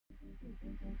What's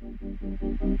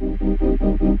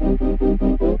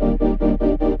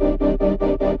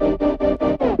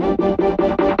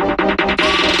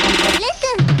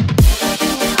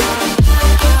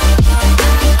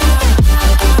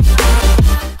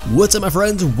up my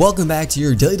friends, welcome back to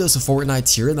your daily dose of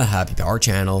Fortnite here in the Happy Power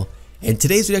channel. And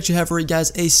today's we actually have for you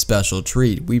guys a special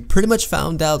treat. We pretty much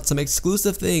found out some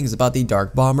exclusive things about the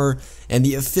Dark Bomber and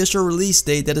the official release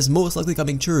date that is most likely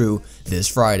coming true this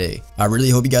Friday. I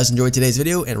really hope you guys enjoyed today's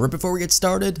video, and right before we get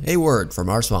started, a word from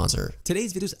our sponsor.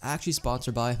 Today's video is actually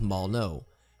sponsored by Malno.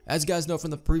 As you guys know from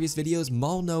the previous videos,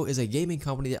 Malno is a gaming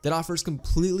company that offers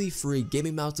completely free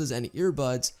gaming mouses and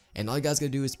earbuds, and all you guys gotta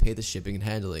do is pay the shipping and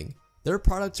handling. Their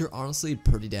products are honestly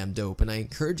pretty damn dope, and I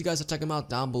encourage you guys to check them out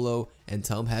down below and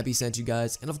tell them Happy sent you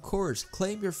guys, and of course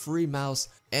claim your free mouse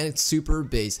and super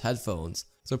bass headphones.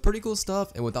 So pretty cool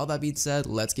stuff, and with all that being said,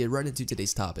 let's get right into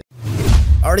today's topic.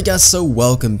 Alright guys, so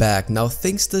welcome back. Now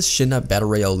thanks to Shinnap Battle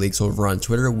Royale leaks over on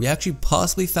Twitter, we actually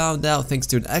possibly found out thanks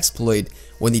to an exploit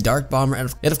when the Dark Bomber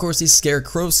and of course these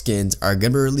Scarecrow skins are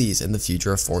going to be released in the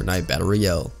future of Fortnite Battle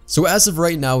Royale. So as of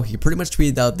right now, he pretty much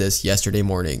tweeted out this yesterday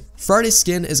morning. Friday's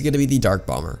skin is going to be the Dark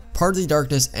Bomber, part of the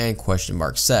Darkness and question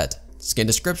mark set. Skin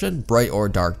description, Bright or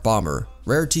Dark Bomber.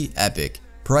 Rarity, Epic.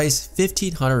 Price,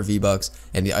 1500 V-Bucks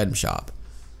in the item shop.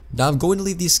 Now I'm going to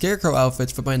leave these Scarecrow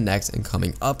outfits for my next and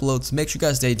coming uploads, so make sure you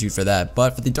guys stay tuned for that.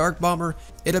 But for the Dark Bomber,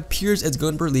 it appears it's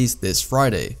going to be released this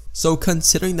Friday. So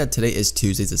considering that today is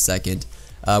Tuesday the 2nd,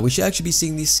 we should actually be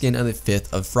seeing the skin on the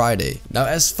 5th of Friday. Now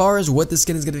as far as what the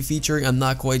skin is going to be featuring, I'm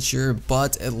not quite sure,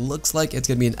 but it looks like it's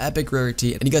going to be an epic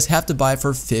rarity, and you guys have to buy it for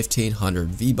 1500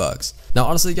 V-Bucks. Now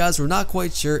honestly guys, we're not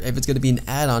quite sure if it's going to be an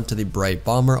add-on to the Bright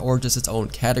Bomber or just its own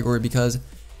category, because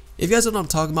if you guys don't know what I'm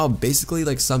talking about, basically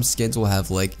like some skins will have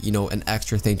like, you know, an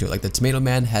extra thing to it. Like the Tomato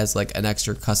Man has like an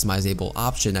extra customizable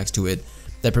option next to it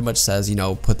that pretty much says, you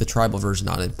know, put the tribal version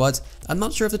on it. But I'm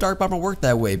not sure if the Dark Bomber worked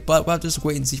that way, but we'll have to just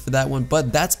wait and see for that one.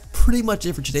 But that's pretty much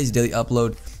it for today's daily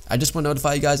upload. I just want to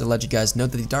notify you guys and let you guys know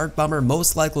that the Dark Bomber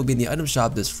most likely will be in the item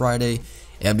shop this Friday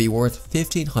and be worth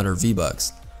 1500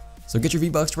 V-Bucks. So get your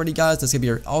V-Bucks ready guys, that's gonna be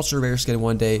your ultra rare skin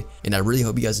one day, and I really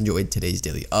hope you guys enjoyed today's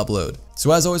daily upload.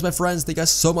 So as always my friends, thank you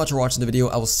guys so much for watching the video.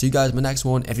 I will see you guys in my next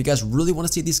one. If you guys really want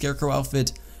to see the Scarecrow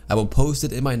outfit, I will post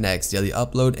it in my next daily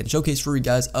upload and showcase for you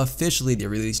guys officially the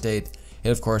release date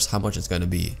and of course how much it's gonna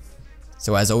be.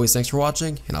 So as always, thanks for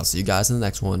watching, and I'll see you guys in the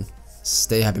next one.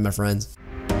 Stay happy my friends.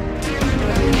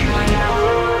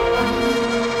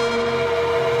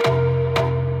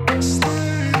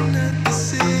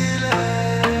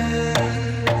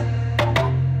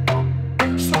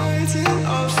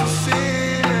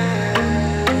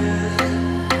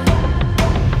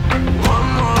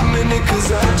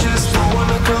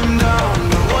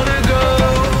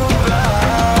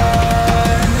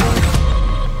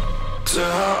 To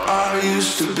how I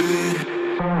used to be.